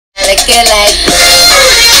lick it like.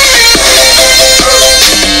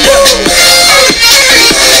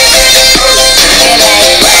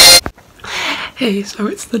 Hey, so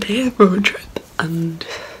it's the day of road trip and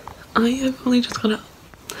I have only just got up,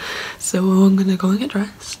 so I'm gonna go and get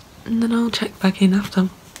dressed and then I'll check back in after.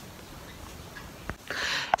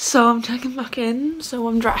 So I'm checking back in, so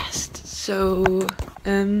I'm dressed. So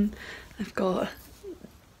I've got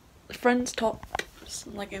a friend's top,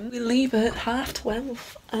 leggings. We leave at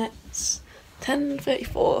 12:30 and it's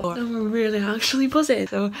 10:34 and we're really actually buzzing,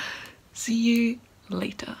 so see you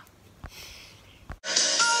later.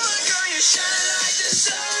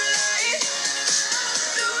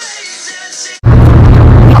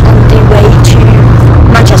 On the way to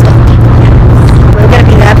Manchester. We're going to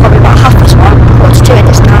be there probably about 1:30, or it's 2 it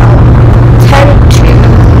is now. 10 to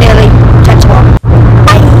nearly 10 to 1.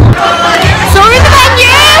 Bye! So we're in the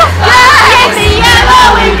venue! Yeah!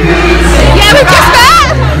 Yeah, we've just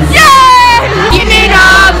met! Yeah! You need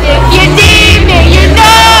up, if you need me, you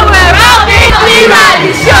know where I'll be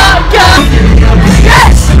riding shotgun!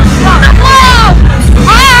 Yes! Whoa!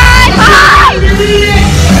 Bye! Bye!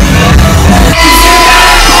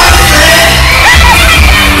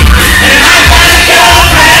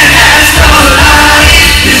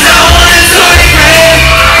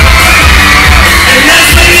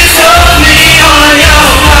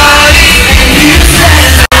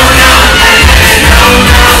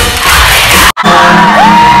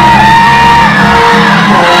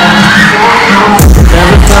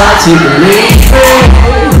 To believe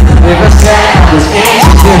if I said I was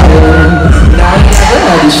insecure. Now I never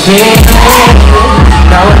had this feeling.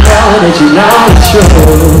 Now I know that you know it's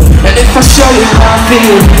true. And if I show you how I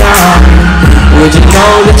feel now, would you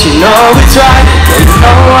know that you know it's right? Don't you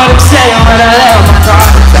know what I'm saying when I let my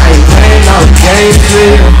cards? I ain't playing no games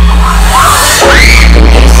with you.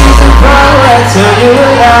 This is the part where I tell you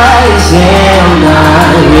lies, and I'm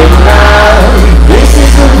not with love. This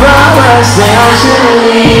is the part where I say I should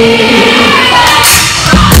leave.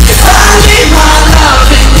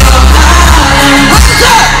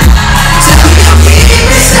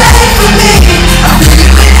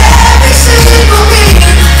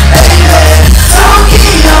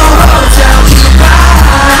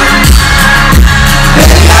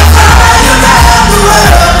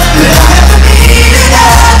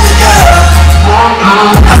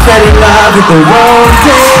 With the wrong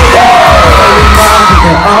day, every month with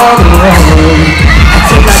the on the road. I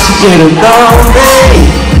think I should get along, babe,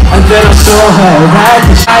 and then I show her right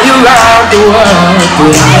to fly around the world.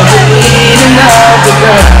 But I never need another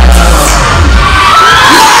girl.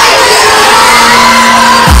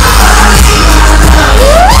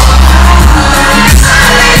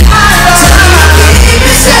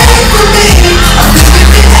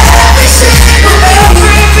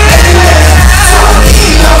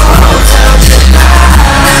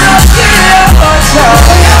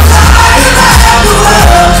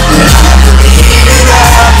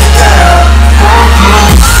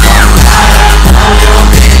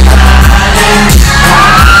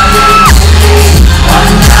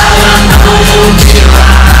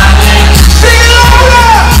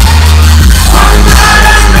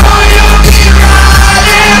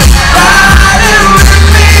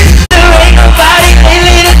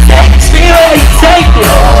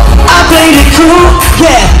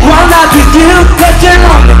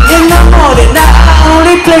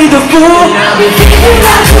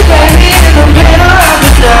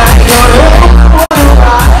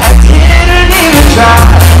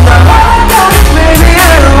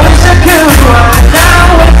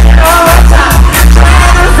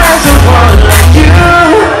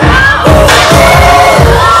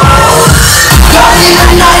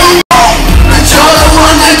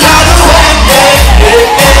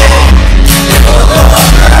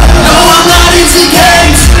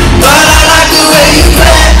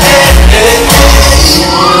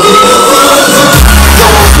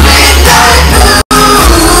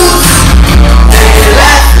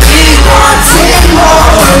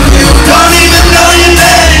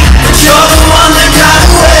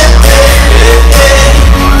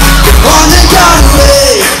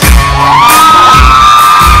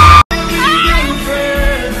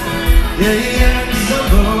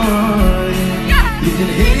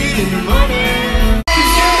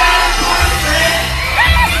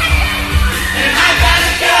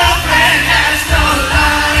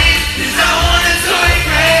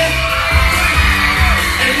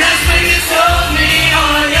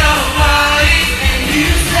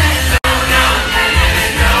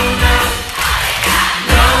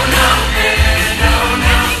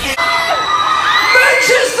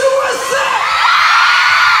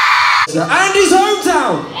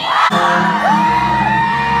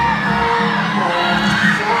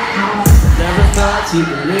 to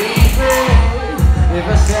believe it if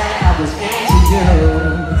I say I was into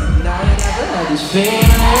you. Now I never had this feeling.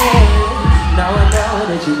 Now I know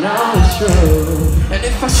that you know it's true. And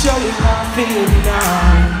if I show you how I feel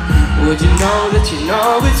now, would you know that you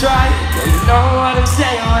know it's right? Well, you know what I'm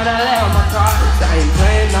saying when I lay on my cards. I ain't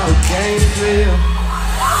playing no games with you.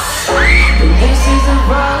 And this is the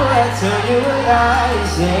part where I tell you a lie. You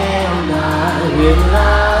say I'm not in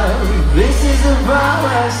love. This is the part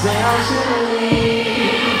where I say I shouldn't leave.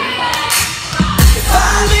 If I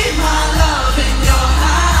leave my love in your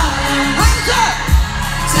hands,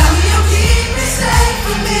 tell me you'll keep me safe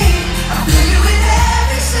for me. I feel you in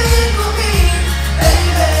every single beat.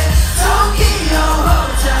 Baby, don't keep your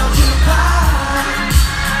hotel Japan.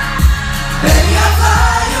 Baby, I'll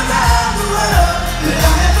fly around the world, but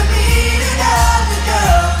I'll never meet another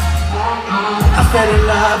girl. I fell in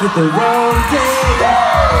love with the wrong day.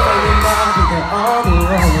 Fell in love with the on the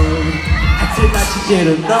road. Acted like she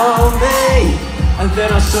didn't know me. And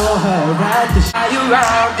then I saw her at the fly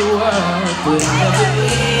around the world, but I'll never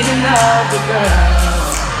meet another girl.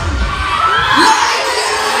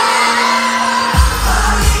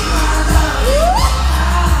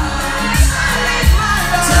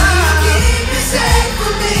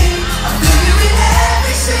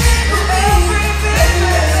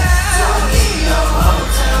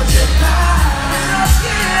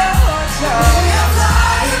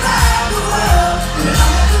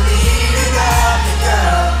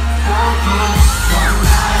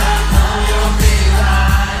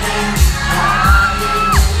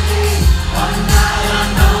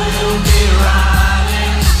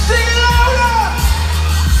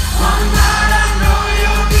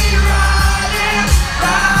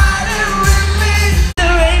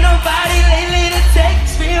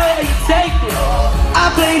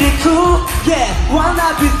 One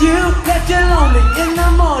night with you, left you lonely in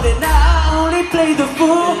the morning. Now I only play the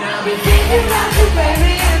fool. And I'll be thinking about you,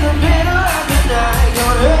 baby, in the middle of the night.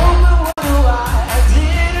 Don't ever wonder why I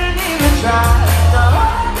didn't even try. Now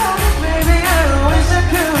all I know is, baby, I wish I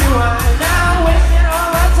could rewind. Now I'm wasting all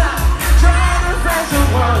my time trying to find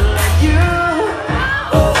someone like you.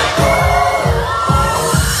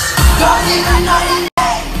 Don't even know your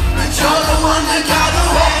name, but you're the one that got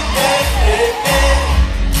away.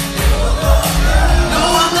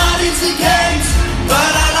 Games, but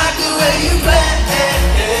I like the way you play.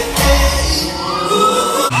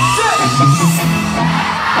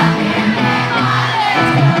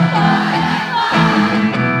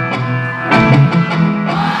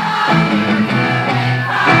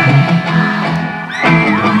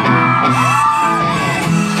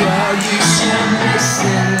 Girl, you should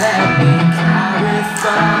listen, let me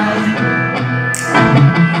clarify.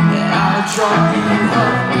 I'll drop you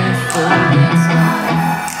home before it's night.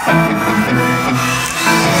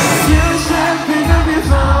 You said pick up your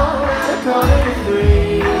phone and call it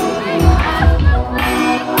 3.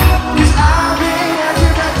 'Cause I'll be at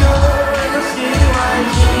your back door in the skinny white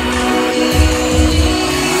jeans.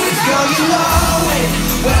 Girl, you know it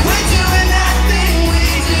when we're doing that thing we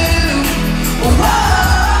do.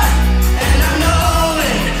 What? And I know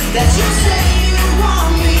it that you say you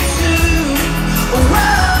want me to.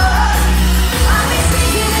 What? I'll be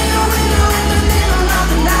sneaking in the window in the middle of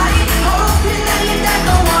the night, hoping that your dad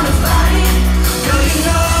don't wanna fight. Girl, you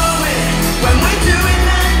know it when we're doing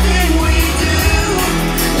that thing we do.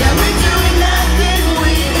 Yeah, we're doing that thing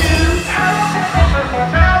we do.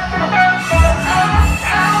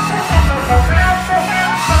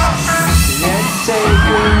 Let's take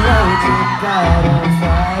a road trip out on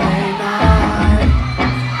Friday night.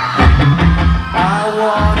 I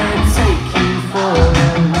wanna take you for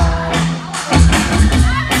a ride.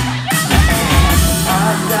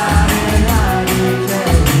 I've got an idea to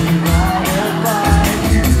ride a bike.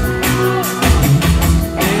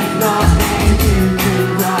 If nothing, you can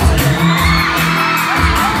ride it.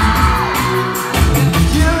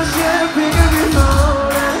 You should pick up your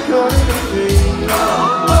phone and call it a 3.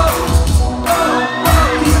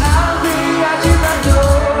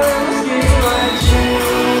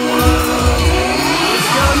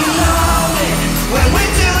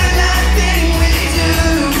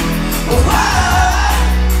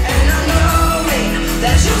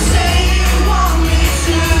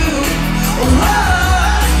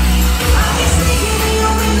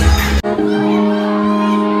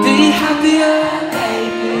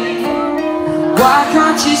 Why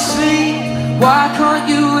can't you sleep? Why can't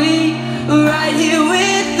you eat right here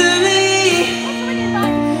with me?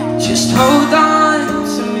 Just hold on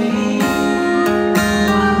to me.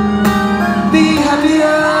 Be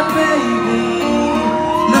happier, baby.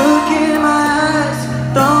 Look in my eyes,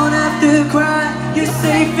 don't have to cry. You're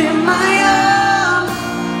safe in my arms.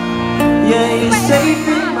 you safe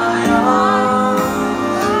in my arms.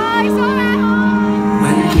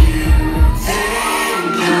 When you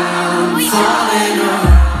think I'm falling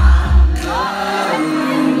around,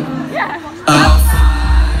 I'll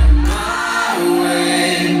find my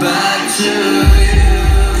way back to you.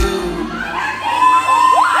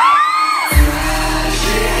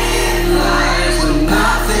 Flashing lights when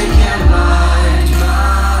nothing can blind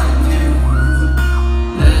my view.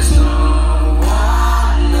 There's no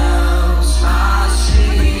one else, I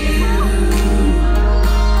see you.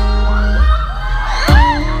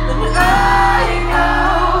 And I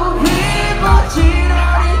know people cheat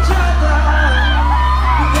on each other.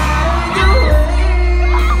 That ain't the way.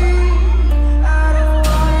 I don't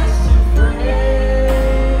want us to break.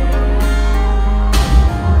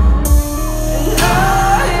 And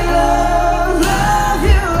I love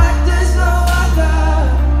you like there's no other.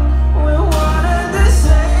 We're one and the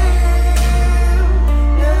same.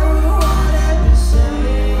 Yeah, we're one and the same.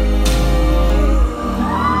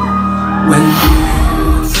 When you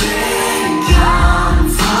think I'm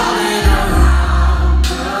falling around,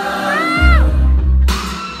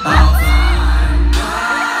 I'll find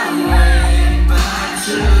my way back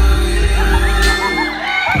to you.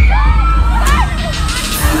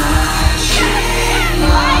 Flashing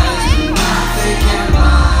lights, nothing can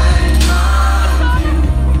blind my view.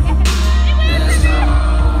 There's no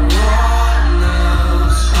one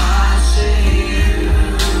else, I see you.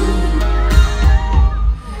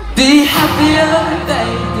 Be happier,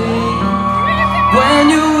 baby. When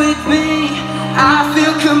you're with me, I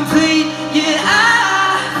feel complete. Yeah, I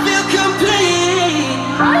feel complete.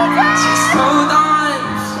 Just hold on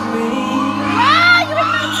to me.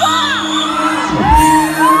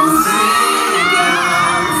 You think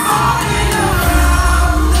I'm falling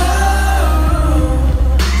around,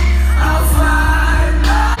 I'll find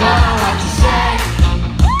my. Don't know what to say.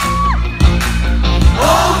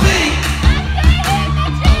 Oh, me,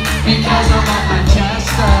 because I'm on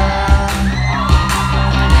Manchester.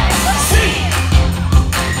 See,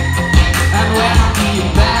 and when I'm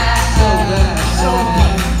being back, so good, so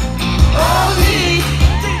good. Oh, me,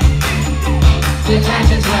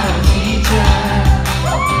 detention's where I'm teacher.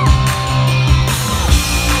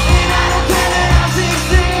 And I don't care that I'm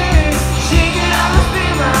 16. She can always be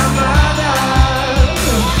my mother.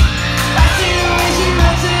 I see the way she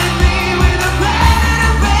looks at me with a pen and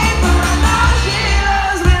a paper. I know she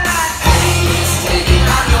loves me like ain't mistaken.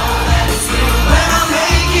 I know that it's real. When I'm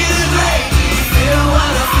making it great, do you feel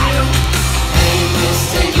what I feel? Ain't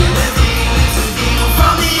mistaken. The deal is a deal.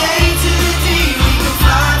 From the A to the D, we can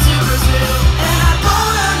fly to Brazil. And I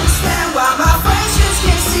don't understand why my friends just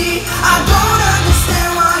can't see. I don't understand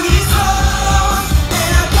why he's wrong.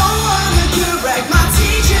 And I don't wanna correct my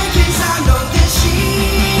teacher, 'cause I know that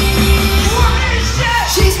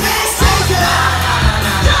she's mistaken.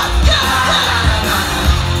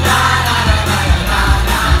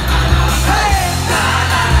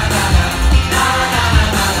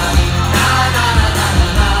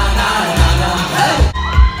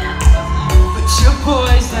 But you're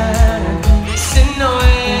poison. It's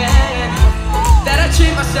annoying that I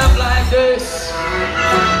treat myself like this.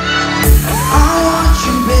 I want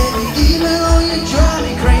you, baby, even though you drive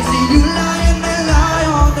me crazy. You lie and then lie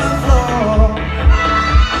on the floor.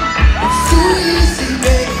 It's too easy,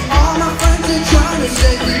 baby. All my friends are trying to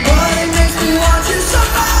save me, but it makes me want you so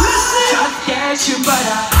bad. Try to get you, but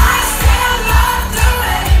I still love the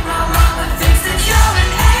way my mama thinks that you're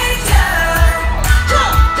an angel.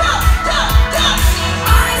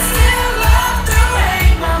 I still love the way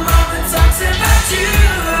my mama talks about you.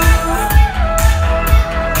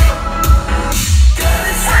 Girl,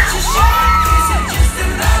 it's such a shame, 'cause you're just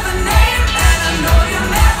another name, and I know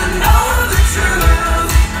you'll never know the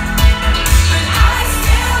truth. But I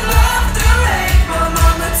still love the way my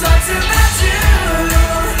mama talks about you.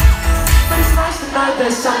 But it's nice to know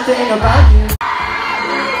there's something about you.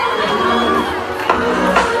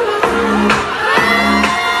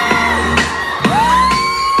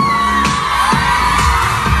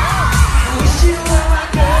 Wish you were my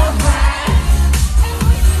girlfriend.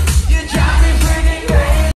 You drive me pretty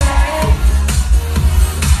crazy.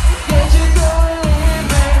 Get you going in,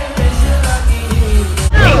 baby. You're lucky.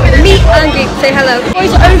 Meet Andy, say hello.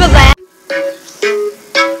 Boys over there.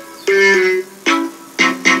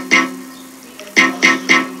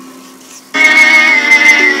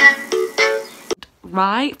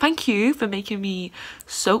 Right, thank you for making me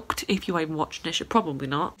soaked. If you are even watching this, you're probably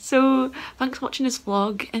not. So thanks for watching this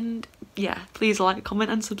vlog, and yeah, please like, comment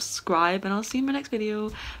and subscribe, and I'll see you in my next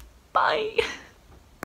video. Bye.